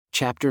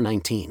Chapter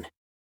 19.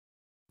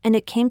 And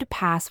it came to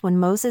pass when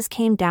Moses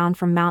came down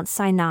from Mount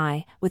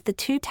Sinai, with the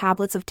 2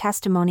 tablets of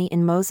testimony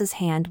in Moses'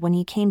 hand when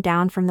he came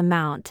down from the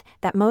mount,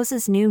 that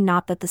Moses knew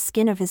not that the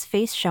skin of his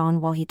face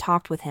shone while he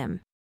talked with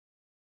him.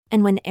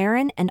 And when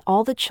Aaron and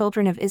all the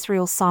children of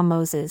Israel saw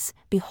Moses,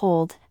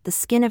 behold, the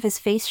skin of his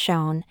face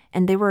shone,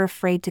 and they were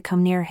afraid to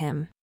come near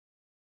him.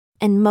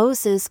 And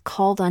Moses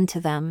called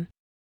unto them.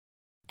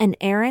 And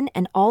Aaron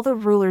and all the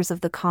rulers of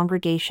the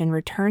congregation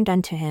returned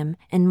unto him,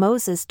 and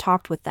Moses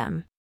talked with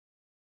them.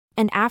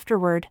 And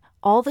afterward,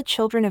 all the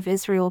children of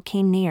Israel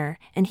came near,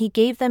 and he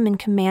gave them in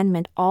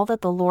commandment all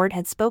that the Lord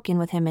had spoken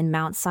with him in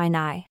Mount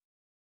Sinai.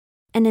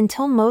 And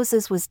until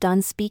Moses was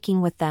done speaking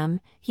with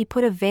them, he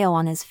put a veil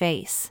on his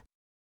face.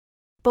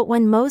 But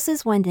when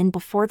Moses went in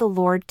before the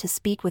Lord to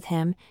speak with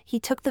him,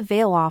 he took the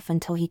veil off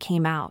until he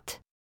came out.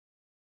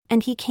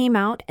 And he came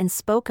out and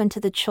spoke unto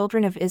the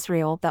children of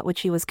Israel that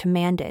which he was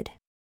commanded.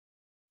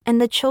 And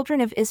the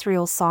children of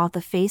Israel saw the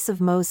face of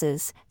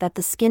Moses, that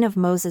the skin of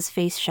Moses'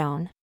 face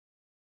shone.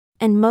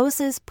 And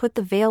Moses put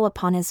the veil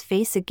upon his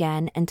face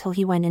again until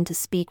he went in to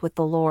speak with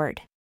the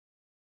Lord.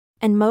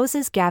 And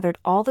Moses gathered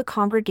all the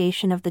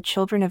congregation of the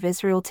children of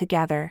Israel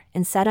together,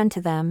 and said unto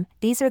them,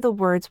 These are the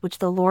words which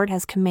the Lord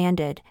has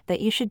commanded,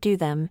 that you should do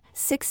them.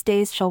 6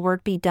 days shall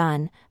work be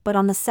done, but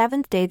on the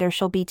 7th day there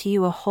shall be to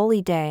you a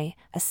holy day,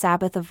 a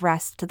Sabbath of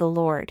rest to the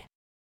Lord.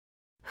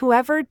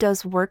 Whoever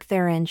does work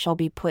therein shall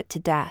be put to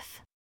death.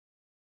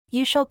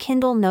 You shall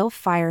kindle no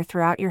fire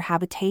throughout your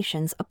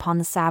habitations upon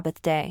the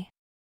Sabbath day.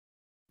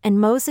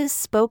 And Moses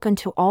spoke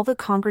unto all the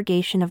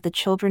congregation of the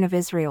children of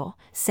Israel,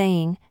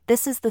 saying,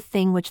 This is the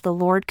thing which the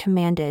Lord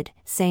commanded,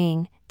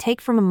 saying,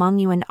 Take from among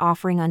you an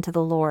offering unto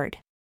the Lord.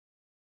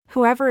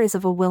 Whoever is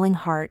of a willing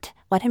heart,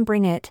 let him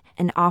bring it,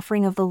 an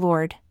offering of the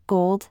Lord,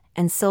 gold,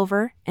 and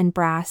silver, and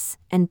brass,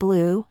 and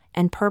blue,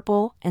 and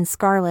purple, and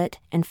scarlet,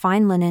 and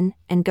fine linen,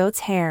 and goat's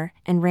hair,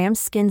 and ram's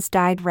skins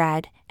dyed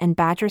red, and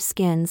badger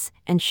skins,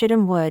 and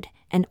shittim wood,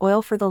 and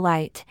oil for the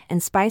light,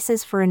 and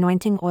spices for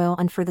anointing oil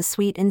and for the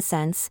sweet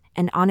incense,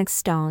 and onyx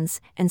stones,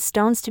 and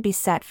stones to be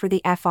set for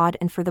the ephod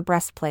and for the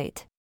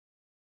breastplate.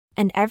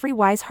 And every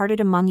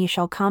wise-hearted among you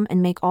shall come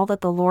and make all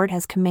that the Lord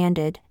has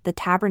commanded, the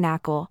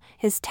tabernacle,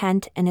 his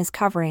tent and his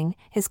covering,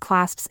 his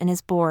clasps and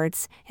his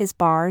boards, his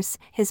bars,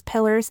 his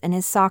pillars and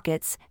his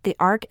sockets, the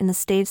ark and the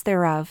staves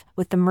thereof,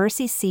 with the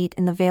mercy seat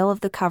and the veil of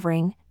the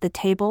covering, the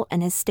table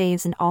and his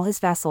staves and all his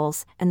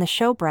vessels, and the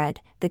showbread,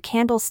 the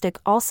candlestick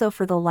also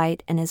for the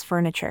light and his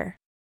furniture.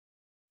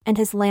 And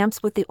his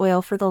lamps with the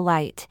oil for the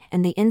light,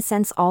 and the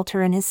incense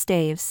altar and his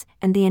staves,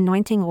 and the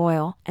anointing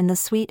oil, and the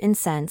sweet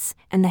incense,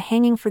 and the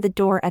hanging for the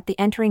door at the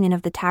entering in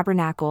of the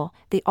tabernacle,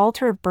 the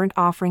altar of burnt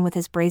offering with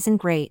his brazen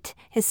grate,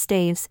 his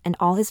staves and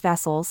all his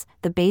vessels,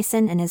 the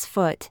basin and his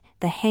foot,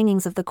 the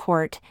hangings of the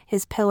court,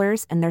 his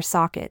pillars and their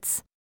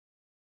sockets.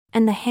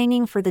 And the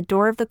hanging for the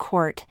door of the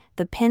court,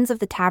 the pins of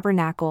the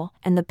tabernacle,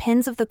 and the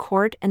pins of the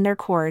court and their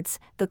cords,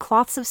 the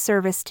cloths of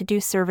service to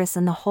do service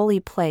in the holy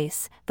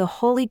place, the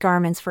holy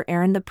garments for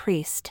Aaron the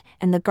priest,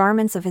 and the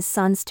garments of his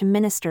sons to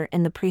minister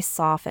in the priest's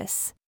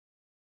office.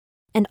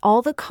 And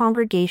all the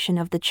congregation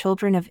of the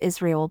children of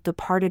Israel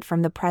departed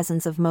from the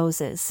presence of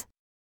Moses.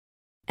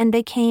 And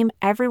they came,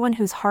 everyone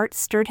whose heart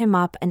stirred him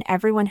up and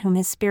everyone whom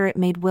his spirit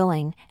made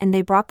willing, and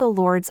they brought the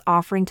Lord's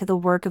offering to the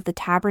work of the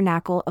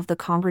tabernacle of the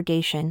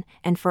congregation,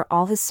 and for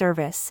all his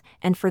service,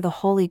 and for the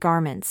holy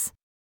garments.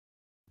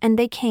 And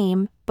they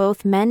came,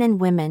 both men and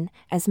women,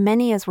 as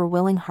many as were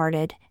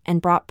willing-hearted,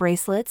 and brought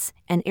bracelets,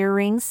 and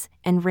earrings,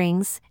 and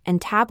rings, and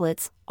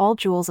tablets, all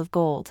jewels of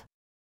gold.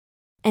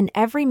 And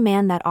every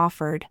man that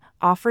offered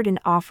an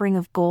offering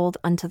of gold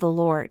unto the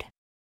Lord.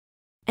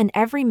 And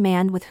every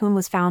man with whom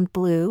was found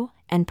blue,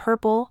 and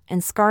purple,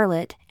 and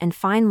scarlet, and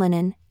fine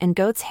linen, and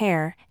goat's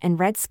hair, and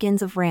red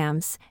skins of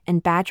rams,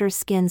 and badgers'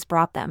 skins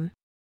brought them.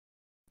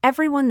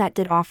 Everyone that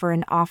did offer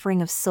an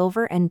offering of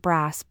silver and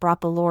brass brought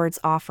the Lord's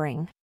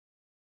offering.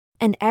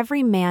 And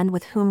every man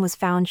with whom was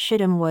found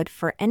shittim wood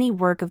for any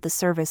work of the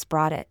service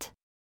brought it.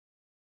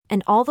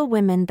 And all the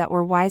women that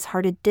were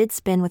wise-hearted did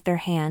spin with their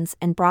hands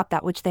and brought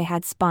that which they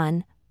had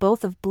spun,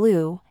 both of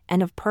blue,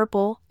 and of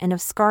purple, and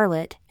of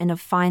scarlet, and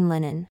of fine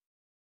linen.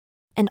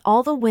 And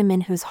all the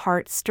women whose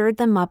heart stirred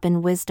them up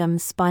in wisdom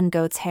spun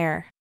goat's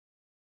hair.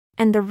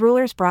 And the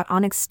rulers brought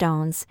onyx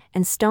stones,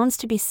 and stones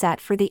to be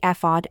set for the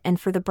ephod and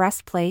for the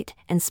breastplate,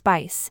 and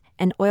spice,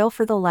 and oil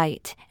for the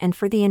light, and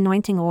for the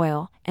anointing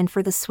oil, and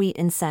for the sweet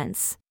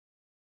incense.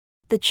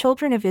 The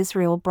children of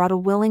Israel brought a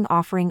willing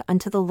offering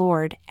unto the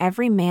Lord,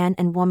 every man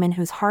and woman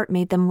whose heart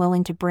made them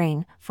willing to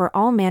bring, for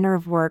all manner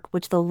of work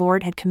which the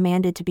Lord had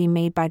commanded to be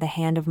made by the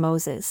hand of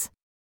Moses.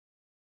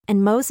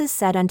 And Moses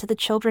said unto the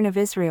children of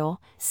Israel,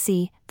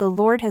 See, the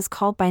Lord has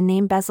called by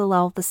name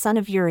Bezalel the son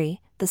of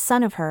Uri, the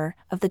son of Hur,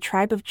 of the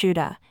tribe of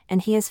Judah, and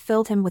he has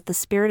filled him with the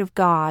Spirit of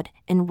God,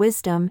 in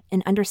wisdom,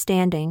 in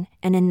understanding,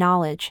 and in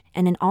knowledge,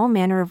 and in all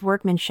manner of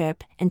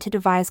workmanship, and to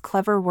devise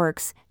clever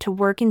works, to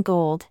work in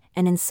gold,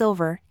 and in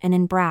silver, and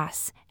in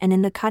brass, and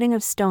in the cutting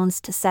of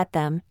stones to set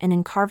them, and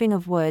in carving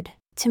of wood,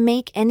 to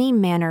make any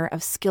manner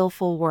of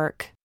skillful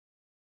work.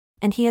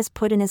 And he has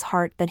put in his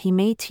heart that he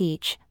may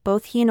teach,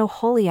 both he and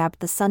Oholiab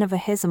the son of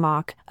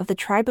Ahisamach, of the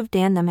tribe of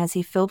Dan, them has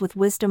he filled with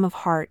wisdom of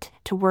heart,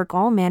 to work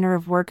all manner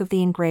of work of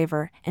the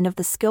engraver, and of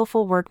the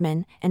skillful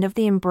workman, and of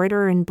the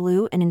embroiderer in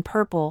blue and in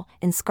purple,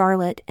 in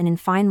scarlet and in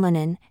fine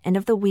linen, and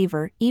of the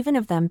weaver, even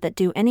of them that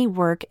do any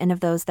work, and of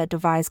those that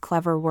devise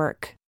clever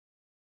work.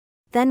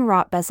 Then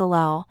wrought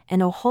Bezalel,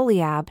 and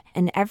Oholiab,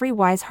 and every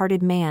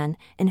wise-hearted man,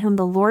 in whom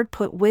the Lord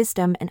put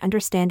wisdom and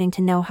understanding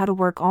to know how to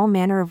work all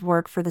manner of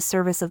work for the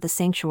service of the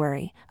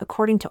sanctuary,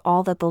 according to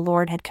all that the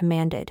Lord had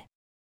commanded.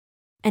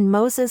 And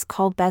Moses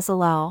called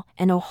Bezalel,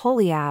 and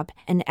Oholiab,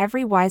 and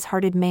every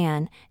wise-hearted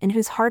man, in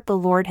whose heart the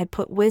Lord had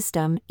put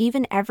wisdom,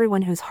 even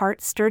everyone whose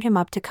heart stirred him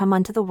up to come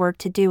unto the work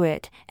to do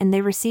it, and they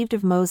received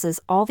of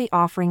Moses all the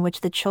offering which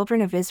the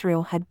children of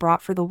Israel had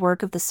brought for the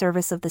work of the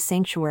service of the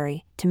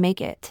sanctuary, to make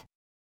it.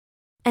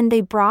 And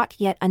they brought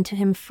yet unto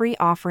him free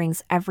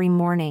offerings every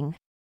morning.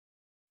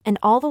 And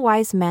all the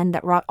wise men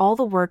that wrought all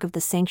the work of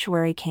the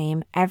sanctuary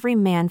came, every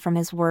man from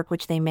his work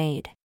which they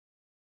made.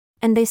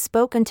 And they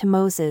spoke unto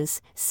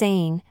Moses,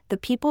 saying, The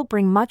people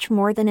bring much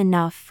more than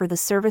enough for the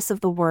service of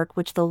the work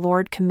which the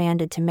Lord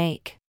commanded to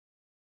make.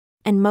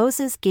 And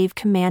Moses gave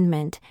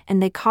commandment,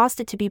 and they caused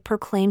it to be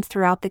proclaimed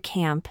throughout the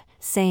camp,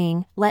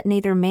 saying, Let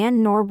neither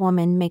man nor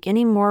woman make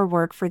any more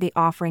work for the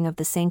offering of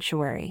the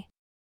sanctuary.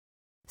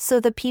 So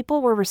the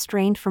people were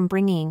restrained from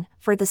bringing,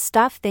 for the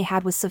stuff they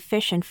had was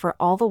sufficient for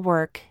all the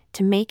work,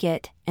 to make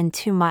it, and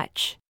too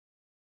much.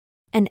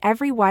 And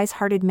every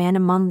wise-hearted man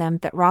among them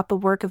that wrought the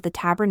work of the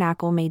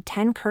tabernacle made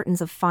 10 curtains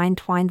of fine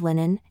twined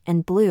linen,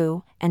 and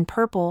blue, and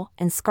purple,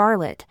 and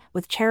scarlet,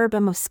 with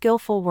cherubim of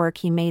skillful work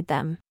he made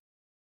them.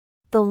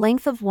 The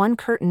length of one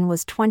curtain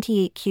was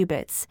 28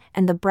 cubits,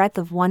 and the breadth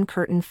of one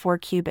curtain 4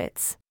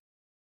 cubits.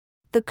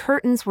 The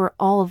curtains were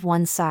all of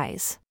one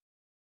size.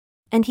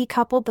 And he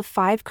coupled the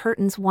 5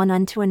 curtains one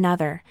unto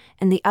another,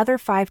 and the other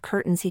 5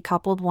 curtains he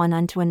coupled one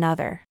unto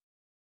another.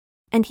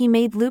 And he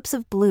made loops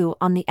of blue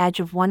on the edge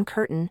of one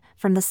curtain,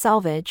 from the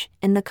selvage,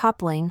 in the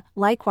coupling,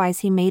 likewise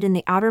he made in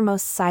the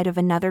outermost side of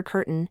another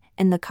curtain,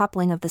 in the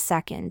coupling of the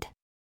second.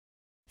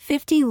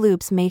 50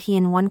 loops made he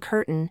in one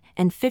curtain,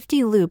 and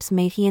 50 loops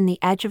made he in the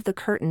edge of the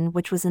curtain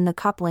which was in the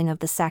coupling of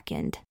the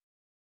second.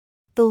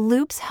 The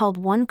loops held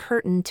one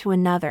curtain to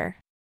another.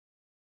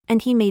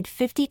 And he made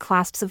 50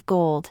 clasps of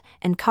gold,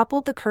 and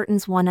coupled the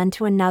curtains one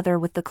unto another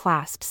with the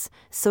clasps,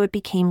 so it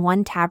became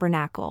one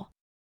tabernacle.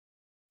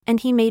 And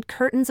he made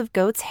curtains of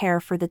goat's hair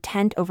for the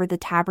tent over the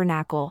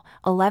tabernacle,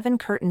 11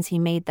 curtains he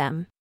made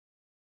them.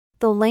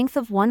 The length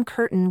of one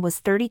curtain was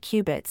 30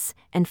 cubits,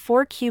 and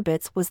 4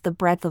 cubits was the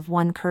breadth of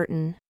one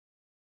curtain.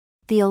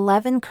 The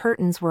 11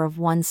 curtains were of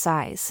one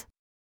size.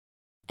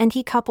 And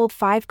he coupled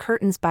 5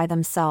 curtains by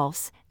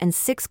themselves, and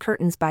 6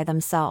 curtains by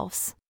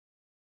themselves.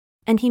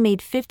 And he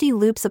made 50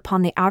 loops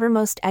upon the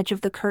outermost edge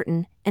of the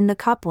curtain, in the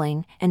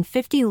coupling, and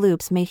 50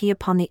 loops made he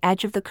upon the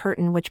edge of the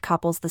curtain which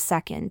couples the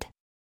second.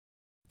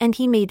 And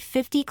he made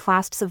 50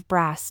 clasps of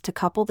brass to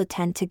couple the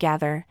tent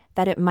together,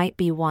 that it might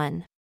be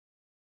one.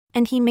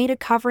 And he made a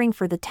covering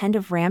for the tent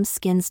of ram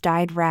skins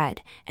dyed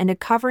red, and a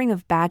covering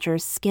of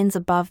badgers' skins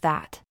above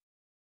that.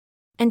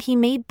 And he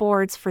made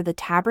boards for the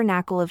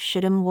tabernacle of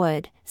shittim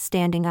wood,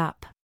 standing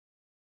up.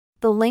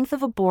 The length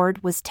of a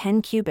board was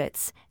 10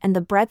 cubits, and the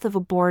breadth of a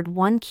board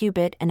 1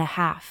 cubit and a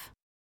half.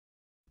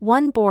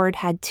 One board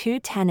had 2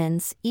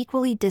 tenons,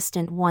 equally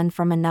distant one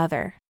from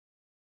another.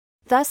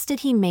 Thus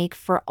did he make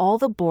for all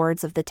the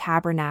boards of the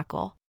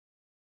tabernacle.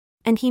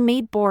 And he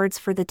made boards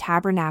for the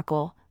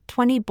tabernacle,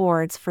 20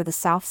 boards for the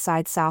south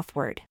side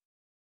southward.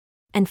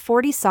 And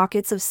 40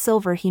 sockets of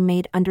silver he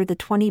made under the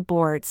 20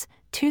 boards,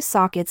 2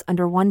 sockets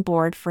under one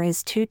board for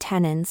his 2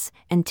 tenons,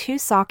 and 2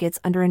 sockets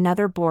under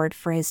another board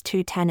for his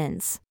 2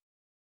 tenons.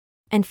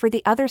 And for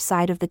the other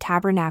side of the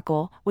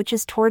tabernacle, which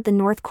is toward the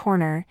north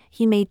corner,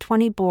 he made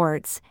 20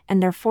 boards,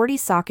 and their 40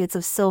 sockets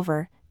of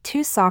silver,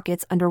 2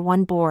 sockets under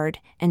one board,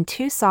 and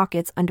 2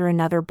 sockets under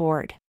another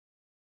board.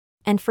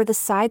 And for the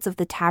sides of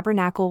the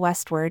tabernacle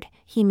westward,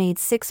 he made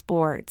 6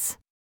 boards.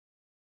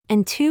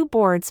 And 2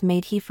 boards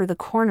made he for the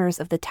corners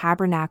of the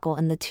tabernacle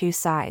and the 2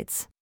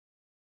 sides.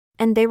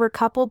 And they were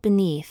coupled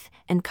beneath,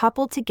 and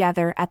coupled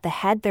together at the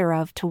head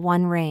thereof to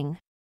one ring.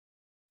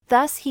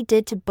 Thus he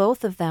did to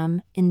both of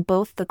them, in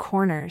both the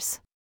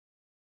corners.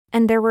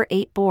 And there were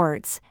 8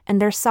 boards,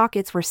 and their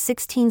sockets were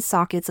 16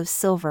 sockets of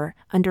silver,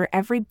 under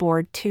every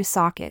board 2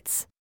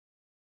 sockets.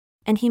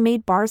 And he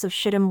made bars of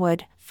shittim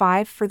wood,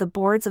 5 for the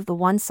boards of the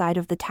one side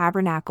of the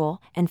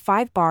tabernacle, and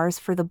 5 bars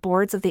for the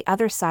boards of the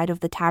other side of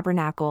the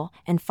tabernacle,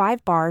 and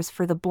 5 bars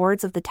for the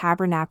boards of the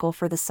tabernacle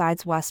for the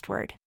sides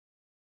westward.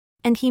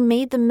 And he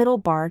made the middle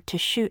bar to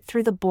shoot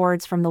through the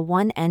boards from the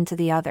one end to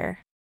the other.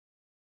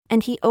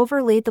 And he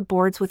overlaid the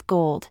boards with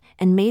gold,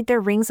 and made their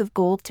rings of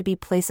gold to be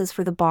places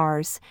for the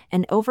bars,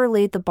 and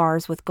overlaid the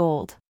bars with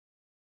gold.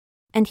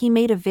 And he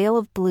made a veil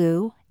of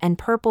blue, and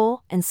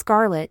purple, and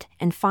scarlet,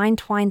 and fine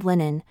twined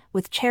linen,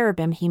 with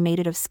cherubim he made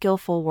it of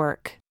skillful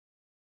work.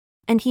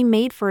 And he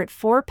made for it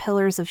 4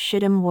 pillars of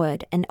shittim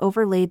wood and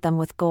overlaid them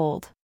with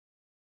gold.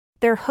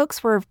 Their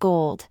hooks were of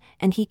gold,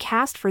 and he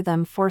cast for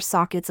them 4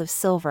 sockets of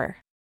silver.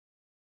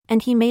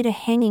 And he made a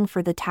hanging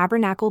for the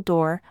tabernacle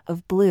door,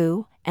 of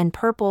blue, and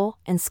purple,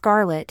 and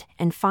scarlet,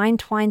 and fine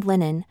twined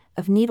linen,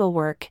 of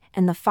needlework,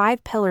 and the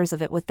 5 pillars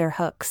of it with their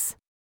hooks.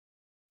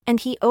 And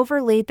he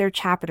overlaid their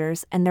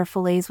chapiters and their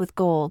fillets with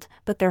gold,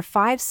 but their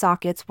 5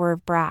 sockets were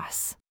of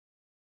brass.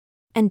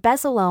 And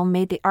Bezalel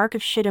made the ark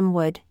of shittim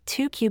wood.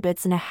 2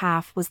 cubits and a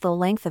half was the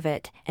length of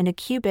it, and a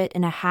cubit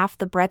and a half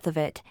the breadth of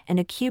it, and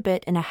a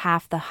cubit and a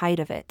half the height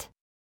of it.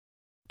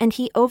 And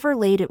he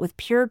overlaid it with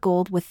pure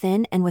gold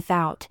within and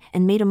without,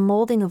 and made a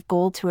molding of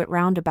gold to it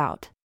round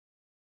about.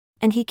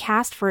 And he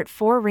cast for it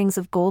 4 rings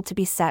of gold to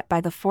be set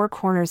by the 4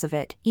 corners of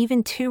it,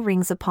 even 2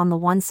 rings upon the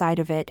one side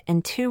of it,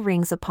 and 2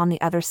 rings upon the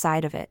other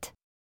side of it.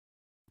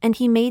 And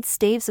he made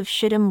staves of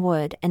shittim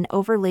wood, and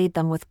overlaid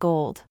them with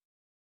gold.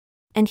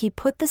 And he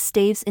put the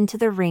staves into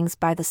the rings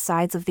by the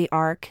sides of the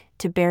ark,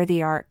 to bear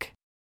the ark.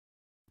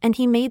 And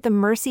he made the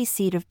mercy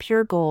seat of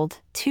pure gold.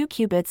 2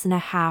 cubits and a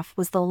half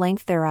was the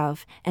length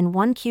thereof, and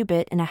 1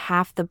 cubit and a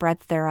half the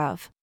breadth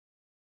thereof.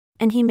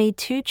 And he made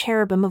 2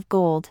 cherubim of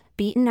gold,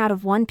 beaten out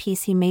of 1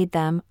 piece he made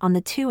them, on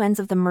the 2 ends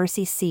of the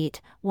mercy seat,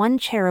 1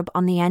 cherub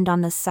on the end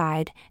on this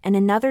side, and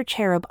another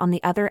cherub on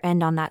the other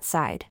end on that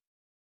side.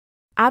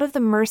 Out of the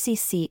mercy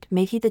seat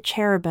made he the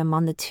cherubim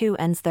on the 2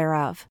 ends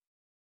thereof.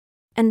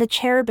 And the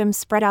cherubim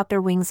spread out their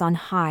wings on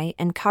high,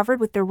 and covered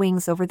with their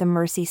wings over the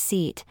mercy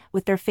seat,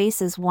 with their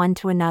faces one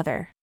to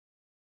another.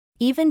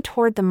 Even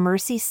toward the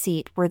mercy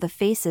seat were the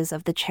faces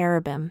of the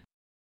cherubim.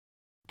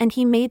 And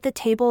he made the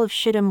table of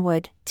shittim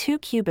wood. 2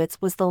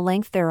 cubits was the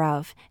length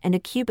thereof, and a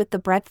cubit the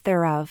breadth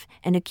thereof,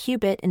 and a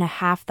cubit and a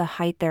half the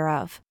height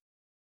thereof.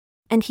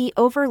 And he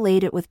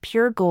overlaid it with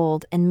pure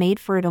gold, and made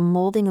for it a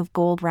molding of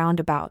gold round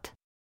about.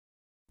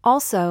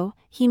 Also,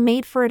 he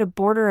made for it a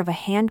border of a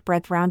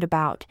handbreadth round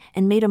about,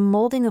 and made a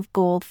molding of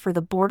gold for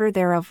the border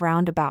thereof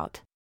round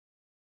about.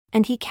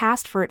 And he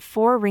cast for it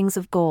 4 rings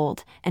of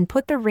gold, and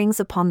put the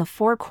rings upon the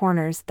 4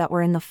 corners that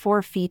were in the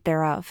 4 feet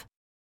thereof.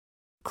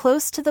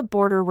 Close to the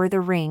border were the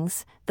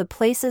rings, the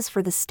places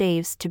for the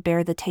staves to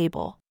bear the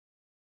table.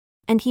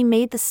 And he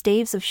made the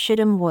staves of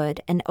shittim wood,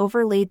 and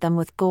overlaid them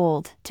with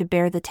gold, to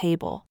bear the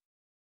table.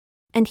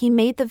 And he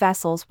made the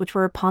vessels which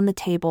were upon the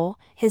table,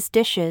 his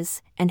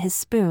dishes, and his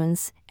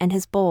spoons, and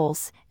his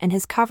bowls, and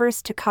his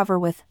covers to cover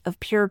with, of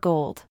pure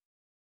gold.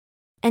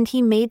 And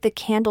he made the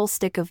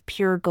candlestick of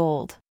pure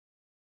gold.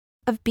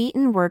 Of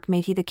beaten work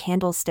made he the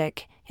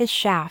candlestick, his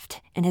shaft,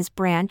 and his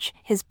branch,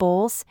 his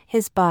bowls,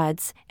 his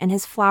buds, and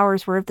his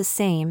flowers were of the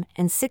same,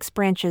 and 6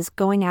 branches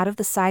going out of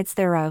the sides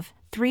thereof,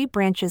 3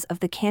 branches of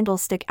the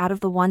candlestick out of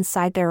the one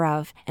side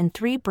thereof, and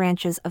 3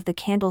 branches of the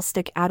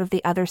candlestick out of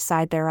the other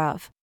side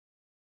thereof.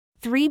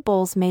 3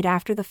 bowls made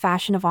after the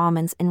fashion of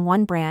almonds in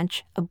 1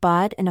 branch, a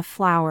bud and a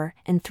flower,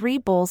 and 3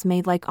 bowls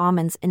made like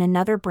almonds in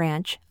another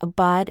branch, a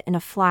bud and a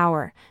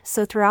flower,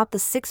 so throughout the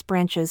 6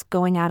 branches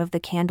going out of the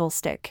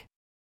candlestick.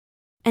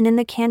 And in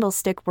the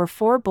candlestick were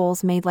 4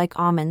 bowls made like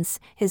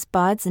almonds, his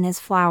buds and his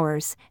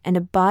flowers, and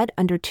a bud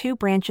under 2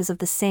 branches of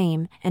the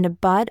same, and a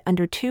bud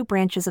under 2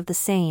 branches of the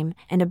same,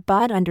 and a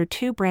bud under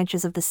 2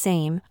 branches of the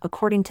same,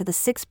 according to the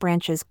 6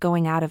 branches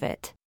going out of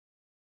it.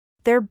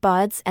 Their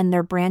buds and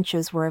their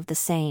branches were of the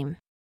same.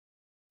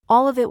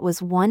 All of it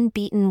was 1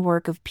 beaten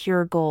work of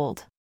pure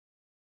gold.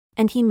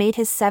 And he made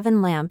his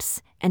 7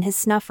 lamps, and his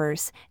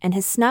snuffers, and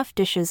his snuff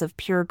dishes of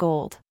pure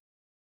gold.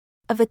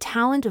 Of a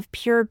talent of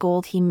pure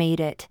gold he made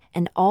it,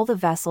 and all the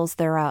vessels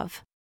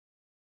thereof.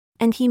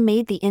 And he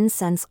made the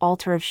incense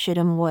altar of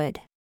shittim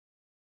wood.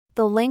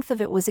 The length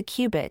of it was a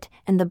cubit,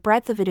 and the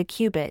breadth of it a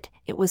cubit,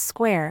 it was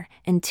square,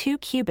 and 2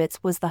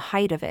 cubits was the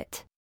height of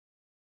it.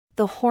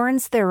 The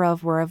horns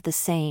thereof were of the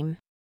same.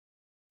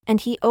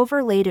 And he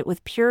overlaid it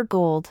with pure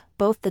gold,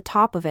 both the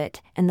top of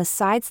it, and the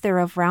sides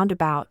thereof round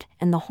about,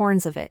 and the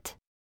horns of it.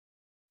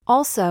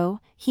 Also,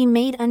 he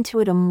made unto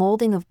it a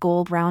molding of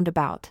gold round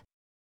about.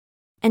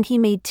 And he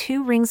made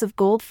 2 rings of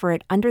gold for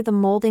it under the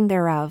molding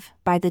thereof,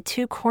 by the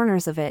 2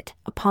 corners of it,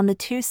 upon the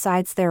 2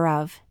 sides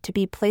thereof, to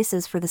be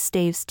places for the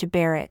staves to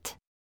bear it.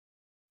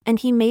 And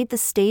he made the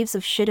staves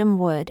of shittim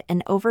wood,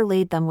 and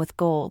overlaid them with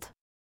gold.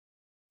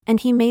 And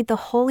he made the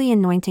holy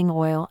anointing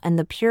oil and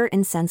the pure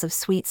incense of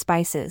sweet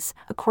spices,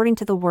 according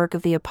to the work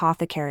of the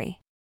apothecary.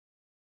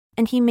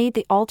 And he made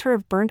the altar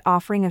of burnt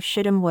offering of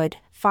shittim wood.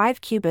 5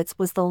 cubits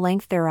was the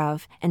length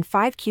thereof, and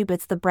 5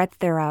 cubits the breadth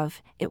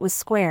thereof, it was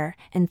square,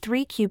 and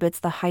 3 cubits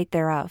the height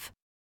thereof.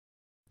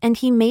 And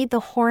he made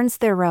the horns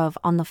thereof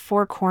on the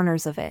 4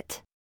 corners of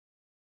it.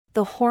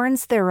 The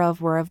horns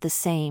thereof were of the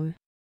same.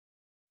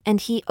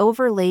 And he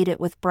overlaid it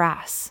with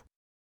brass.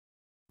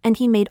 And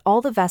he made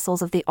all the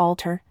vessels of the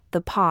altar, the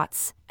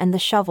pots, and the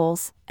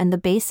shovels, and the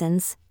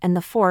basins, and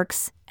the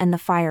forks, and the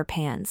fire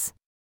pans.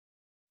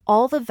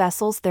 All the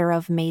vessels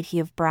thereof made he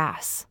of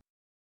brass.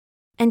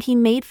 And he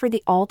made for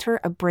the altar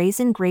a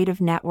brazen grate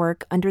of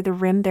network under the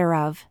rim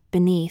thereof,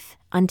 beneath,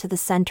 unto the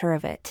center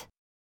of it.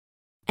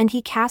 And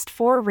he cast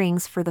 4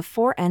 rings for the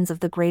 4 ends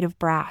of the grate of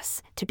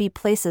brass, to be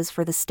places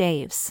for the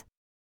staves.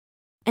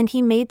 And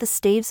he made the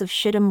staves of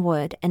shittim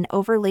wood, and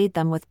overlaid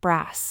them with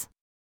brass.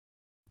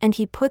 And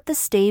he put the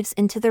staves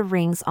into the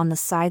rings on the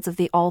sides of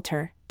the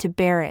altar, to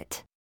bear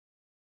it.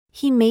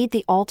 He made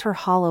the altar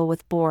hollow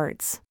with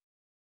boards.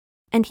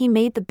 And he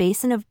made the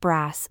basin of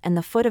brass and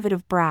the foot of it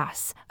of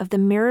brass, of the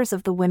mirrors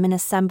of the women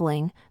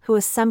assembling, who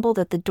assembled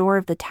at the door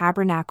of the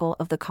tabernacle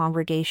of the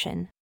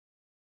congregation.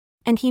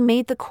 And he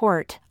made the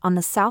court, on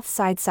the south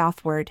side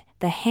southward.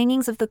 The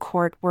hangings of the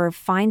court were of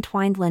fine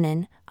twined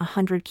linen,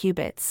 100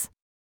 cubits.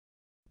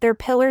 Their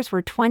pillars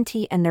were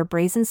 20 and their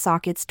brazen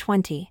sockets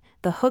 20,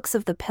 the hooks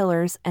of the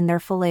pillars and their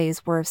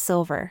fillets were of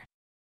silver.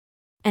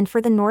 And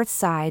for the north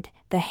side,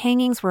 the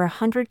hangings were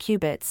 100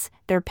 cubits,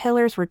 their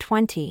pillars were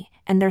 20,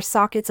 and their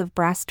sockets of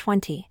brass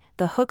 20,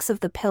 the hooks of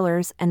the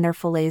pillars and their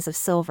fillets of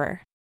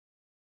silver.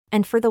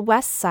 And for the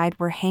west side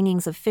were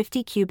hangings of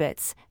 50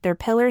 cubits, their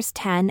pillars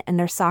 10 and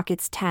their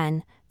sockets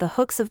 10, the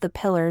hooks of the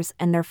pillars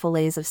and their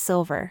fillets of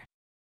silver.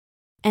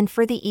 And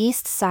for the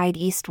east side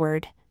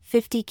eastward,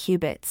 50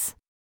 cubits.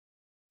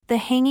 The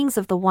hangings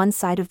of the one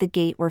side of the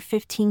gate were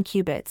 15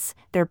 cubits,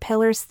 their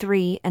pillars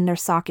 3 and their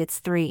sockets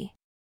 3.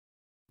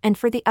 And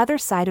for the other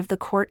side of the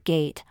court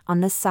gate,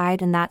 on this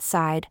side and that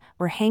side,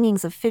 were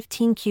hangings of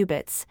 15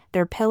 cubits,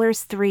 their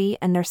pillars 3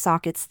 and their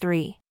sockets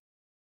 3.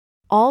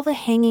 All the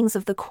hangings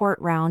of the court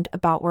round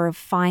about were of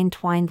fine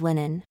twined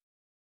linen.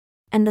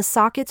 And the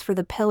sockets for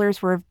the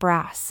pillars were of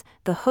brass,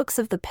 the hooks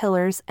of the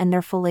pillars and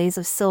their fillets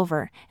of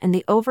silver, and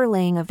the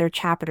overlaying of their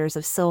chapiters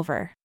of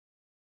silver.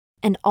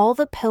 And all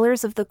the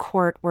pillars of the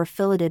court were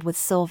filleted with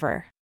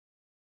silver.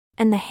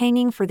 And the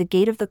hanging for the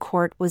gate of the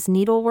court was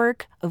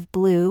needlework, of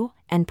blue,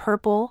 and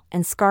purple,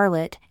 and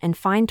scarlet, and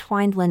fine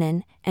twined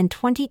linen, and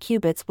 20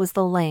 cubits was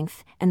the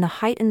length, and the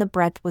height and the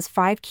breadth was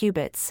 5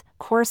 cubits,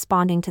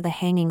 corresponding to the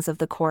hangings of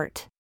the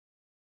court.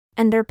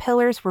 And their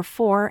pillars were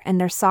 4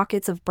 and their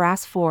sockets of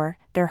brass 4,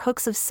 their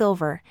hooks of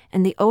silver,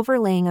 and the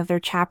overlaying of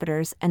their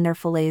chapiters and their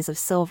fillets of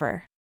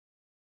silver.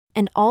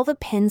 And all the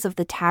pins of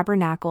the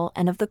tabernacle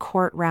and of the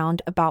court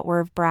round about were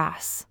of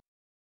brass.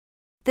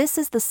 This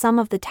is the sum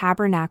of the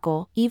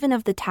tabernacle, even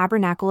of the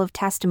tabernacle of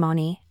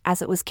testimony,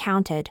 as it was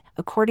counted,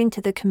 according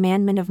to the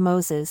commandment of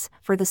Moses,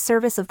 for the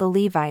service of the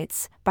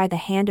Levites, by the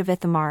hand of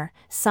Ithamar,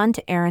 son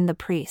to Aaron the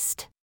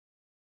priest.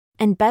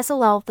 And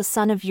Bezalel the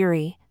son of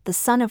Uri, the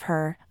son of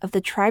Hur, of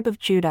the tribe of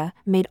Judah,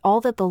 made all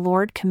that the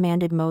Lord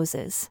commanded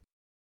Moses.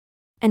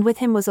 And with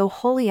him was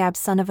Oholiab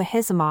son of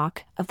Ahisamach,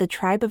 of the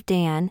tribe of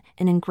Dan,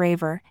 an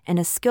engraver, and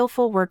a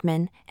skillful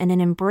workman, and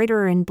an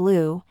embroiderer in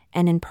blue,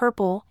 and in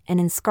purple, and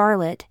in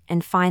scarlet,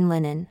 and fine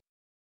linen.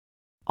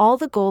 All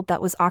the gold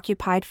that was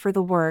occupied for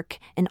the work,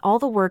 and all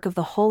the work of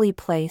the holy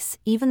place,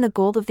 even the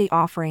gold of the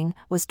offering,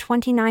 was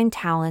 29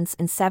 talents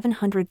and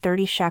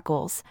 730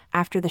 shekels,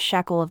 after the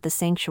shekel of the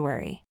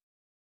sanctuary.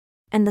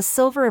 And the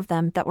silver of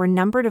them that were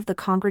numbered of the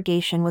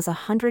congregation was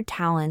 100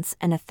 talents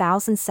and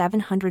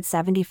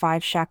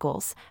 1,775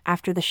 shekels,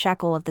 after the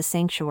shekel of the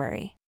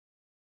sanctuary.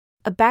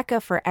 A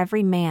bekah for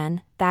every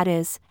man, that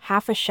is,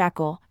 half a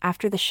shekel,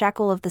 after the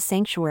shekel of the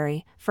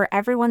sanctuary, for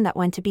everyone that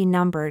went to be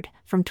numbered,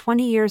 from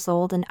 20 years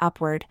old and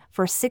upward,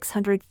 for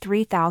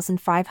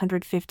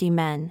 603,550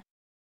 men.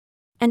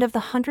 And of the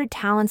 100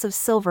 talents of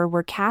silver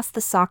were cast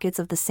the sockets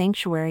of the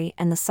sanctuary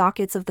and the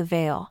sockets of the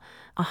veil,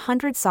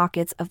 100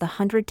 sockets of the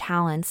 100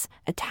 talents,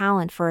 a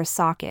talent for a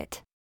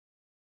socket.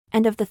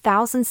 And of the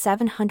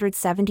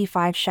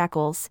 1,775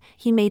 shekels,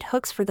 he made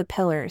hooks for the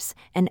pillars,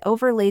 and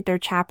overlaid their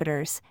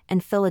chapiters,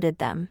 and filleted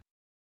them.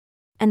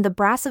 And the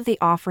brass of the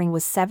offering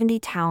was 70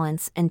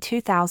 talents and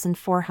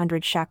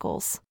 2,400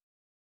 shekels.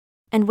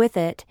 And with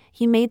it,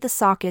 he made the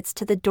sockets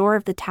to the door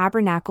of the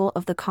tabernacle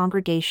of the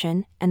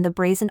congregation, and the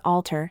brazen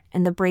altar,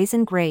 and the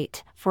brazen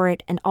grate, for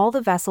it, and all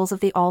the vessels of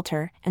the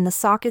altar, and the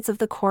sockets of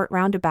the court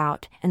round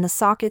about, and the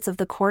sockets of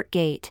the court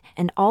gate,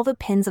 and all the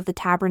pins of the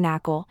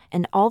tabernacle,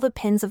 and all the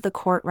pins of the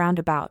court round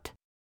about.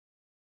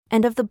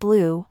 And of the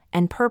blue,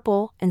 and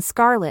purple, and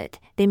scarlet,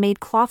 they made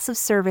cloths of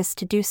service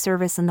to do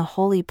service in the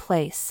holy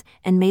place,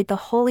 and made the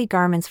holy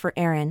garments for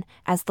Aaron,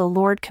 as the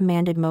Lord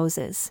commanded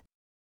Moses.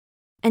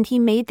 And he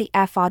made the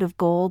ephod of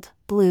gold,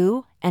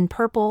 blue, and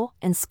purple,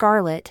 and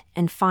scarlet,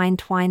 and fine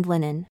twined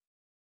linen.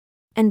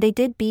 And they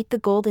did beat the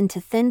gold into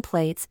thin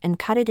plates and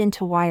cut it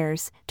into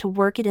wires, to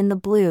work it in the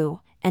blue,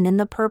 and in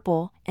the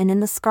purple, and in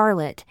the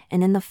scarlet,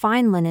 and in the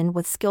fine linen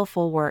with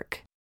skillful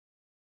work.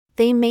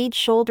 They made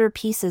shoulder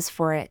pieces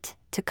for it,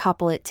 to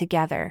couple it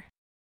together.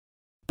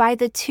 By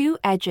the 2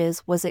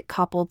 edges was it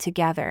coupled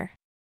together.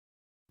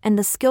 And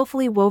the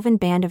skillfully woven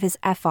band of his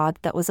ephod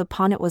that was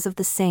upon it was of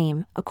the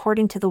same,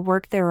 according to the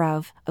work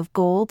thereof, of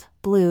gold,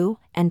 blue,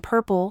 and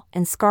purple,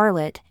 and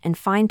scarlet, and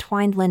fine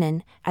twined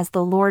linen, as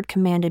the Lord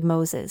commanded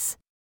Moses.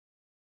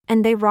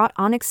 And they wrought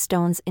onyx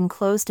stones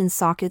enclosed in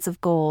sockets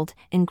of gold,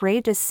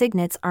 engraved as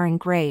signets are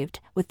engraved,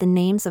 with the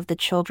names of the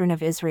children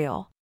of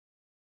Israel.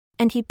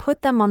 And he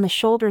put them on the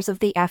shoulders of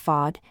the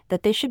ephod,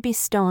 that they should be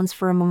stones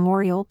for a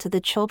memorial to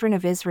the children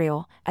of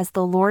Israel, as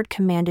the Lord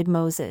commanded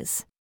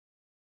Moses.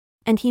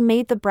 And he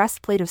made the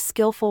breastplate of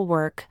skillful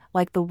work,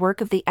 like the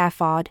work of the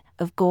ephod,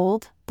 of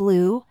gold,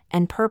 blue,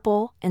 and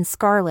purple, and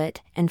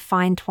scarlet, and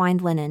fine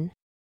twined linen.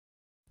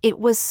 It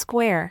was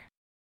square.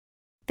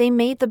 They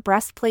made the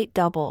breastplate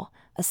double,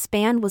 a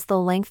span was the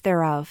length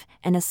thereof,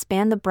 and a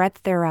span the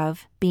breadth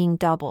thereof, being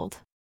doubled.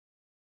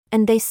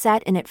 And they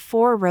set in it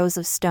 4 rows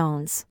of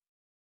stones.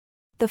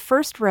 The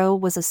first row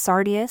was a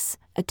sardius,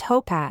 a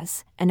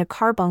topaz, and a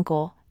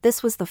carbuncle,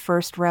 this was the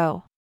first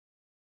row.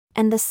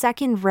 And the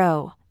second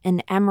row,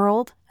 an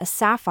emerald, a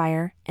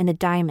sapphire, and a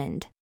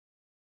diamond.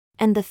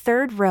 And the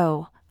third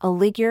row, a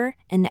ligure,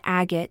 an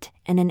agate,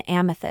 and an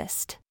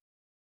amethyst.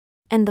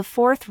 And the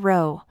fourth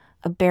row,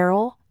 a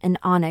beryl, an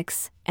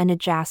onyx, and a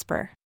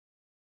jasper.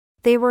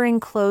 They were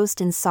enclosed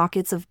in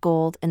sockets of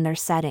gold in their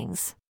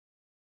settings.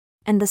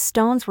 And the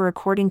stones were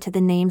according to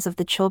the names of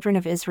the children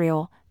of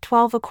Israel,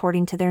 12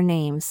 according to their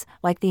names,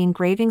 like the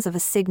engravings of a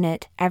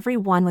signet, every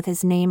one with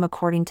his name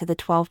according to the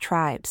 12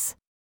 tribes.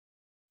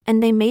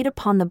 And they made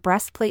upon the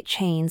breastplate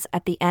chains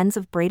at the ends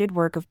of braided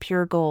work of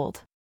pure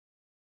gold.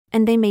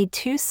 And they made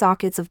 2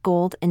 sockets of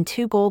gold and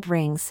 2 gold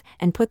rings,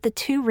 and put the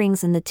 2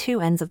 rings in the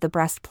 2 ends of the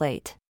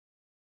breastplate.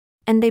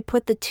 And they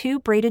put the 2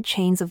 braided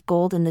chains of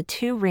gold in the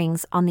 2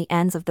 rings on the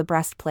ends of the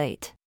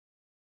breastplate.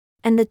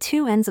 And the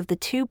 2 ends of the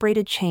 2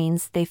 braided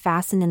chains they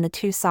fastened in the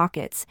 2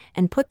 sockets,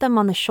 and put them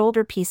on the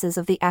shoulder pieces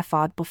of the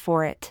ephod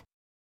before it.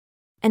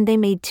 And they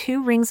made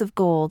 2 rings of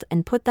gold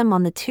and put them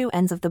on the 2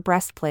 ends of the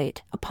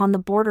breastplate, upon the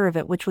border of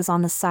it which was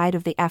on the side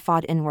of the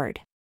ephod inward.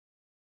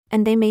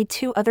 And they made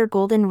 2 other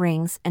golden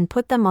rings and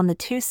put them on the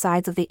 2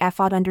 sides of the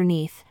ephod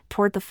underneath,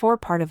 toward the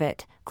forepart of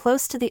it,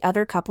 close to the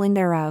other coupling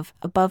thereof,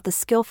 above the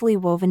skillfully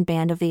woven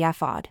band of the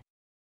ephod.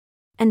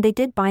 And they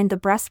did bind the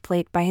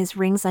breastplate by his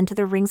rings unto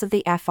the rings of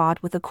the ephod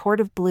with a cord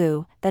of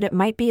blue, that it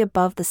might be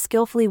above the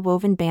skillfully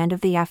woven band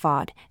of the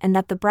ephod, and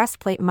that the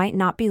breastplate might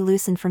not be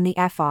loosened from the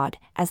ephod,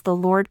 as the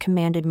Lord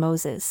commanded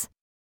Moses.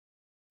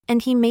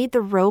 And he made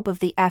the robe of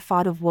the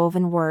ephod of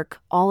woven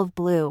work, all of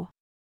blue.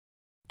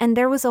 And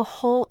there was a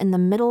hole in the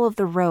middle of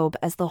the robe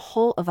as the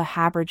hole of a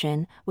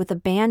habergeon, with a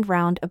band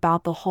round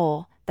about the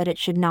hole, that it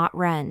should not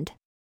rend.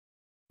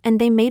 And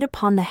they made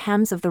upon the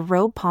hems of the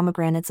robe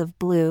pomegranates of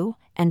blue,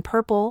 and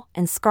purple,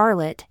 and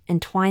scarlet,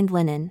 and twined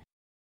linen.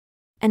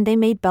 And they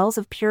made bells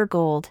of pure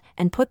gold,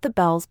 and put the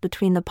bells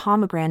between the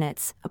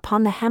pomegranates,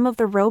 upon the hem of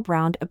the robe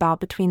round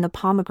about between the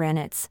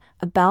pomegranates,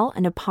 a bell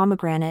and a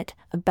pomegranate,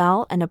 a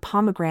bell and a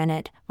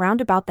pomegranate, round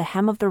about the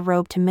hem of the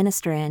robe to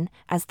minister in,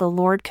 as the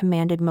Lord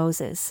commanded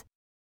Moses.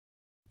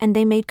 And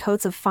they made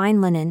coats of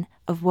fine linen,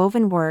 of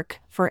woven work,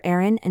 for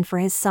Aaron and for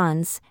his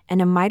sons,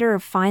 and a mitre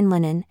of fine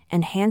linen,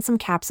 and handsome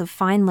caps of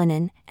fine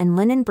linen, and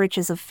linen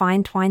breeches of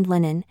fine twined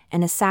linen,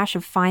 and a sash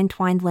of fine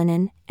twined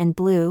linen, and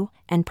blue,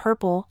 and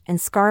purple, and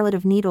scarlet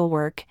of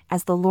needlework,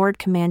 as the Lord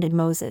commanded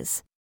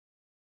Moses.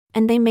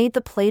 And they made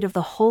the plate of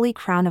the holy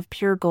crown of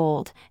pure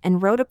gold,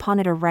 and wrote upon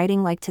it a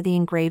writing like to the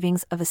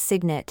engravings of a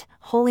signet,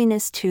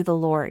 Holiness to the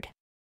Lord.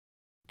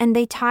 And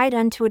they tied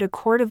unto it a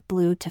cord of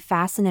blue to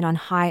fasten it on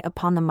high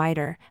upon the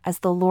mitre, as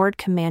the Lord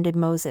commanded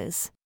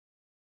Moses.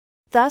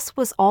 Thus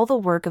was all the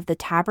work of the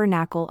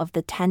tabernacle of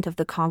the tent of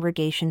the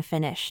congregation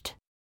finished.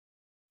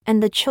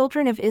 And the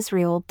children of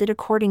Israel did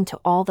according to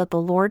all that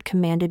the Lord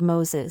commanded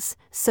Moses,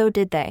 so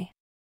did they.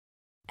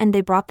 And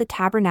they brought the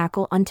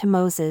tabernacle unto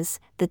Moses,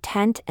 the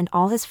tent and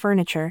all his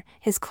furniture,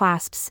 his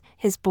clasps,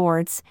 his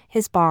boards,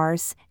 his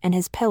bars, and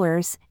his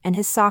pillars, and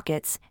his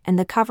sockets, and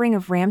the covering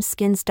of ram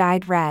skins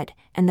dyed red,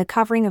 and the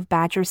covering of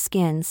badger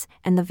skins,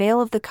 and the veil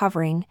of the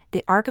covering,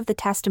 the ark of the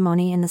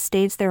testimony and the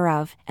staves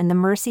thereof, and the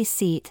mercy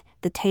seat,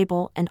 the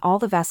table and all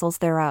the vessels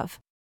thereof.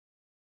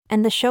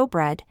 And the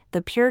showbread,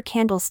 the pure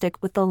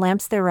candlestick with the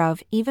lamps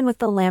thereof, even with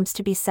the lamps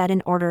to be set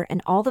in order,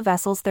 and all the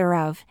vessels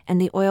thereof, and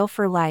the oil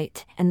for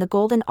light, and the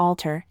golden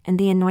altar, and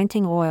the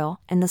anointing oil,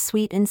 and the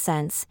sweet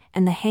incense,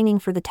 and the hanging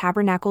for the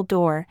tabernacle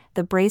door,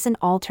 the brazen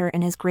altar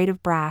and his grate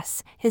of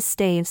brass, his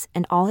staves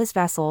and all his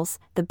vessels,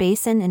 the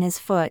basin and his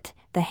foot,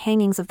 the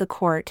hangings of the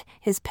court,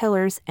 his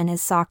pillars and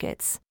his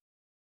sockets.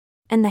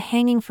 And the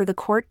hanging for the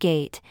court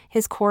gate,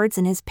 his cords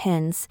and his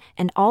pins,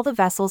 and all the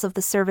vessels of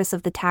the service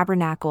of the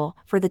tabernacle,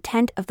 for the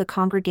tent of the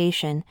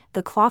congregation,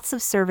 the cloths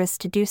of service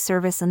to do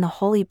service in the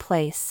holy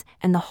place,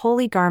 and the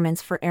holy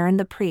garments for Aaron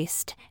the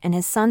priest, and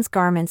his sons'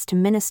 garments to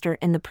minister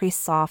in the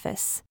priest's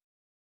office.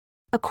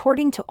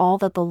 According to all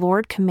that the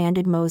Lord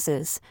commanded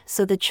Moses,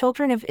 so the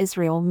children of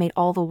Israel made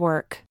all the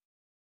work.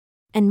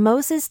 And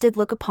Moses did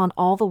look upon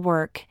all the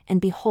work, and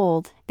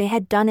behold, they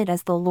had done it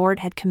as the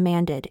Lord had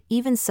commanded,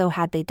 even so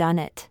had they done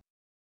it.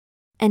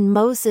 And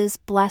Moses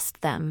blessed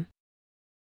them.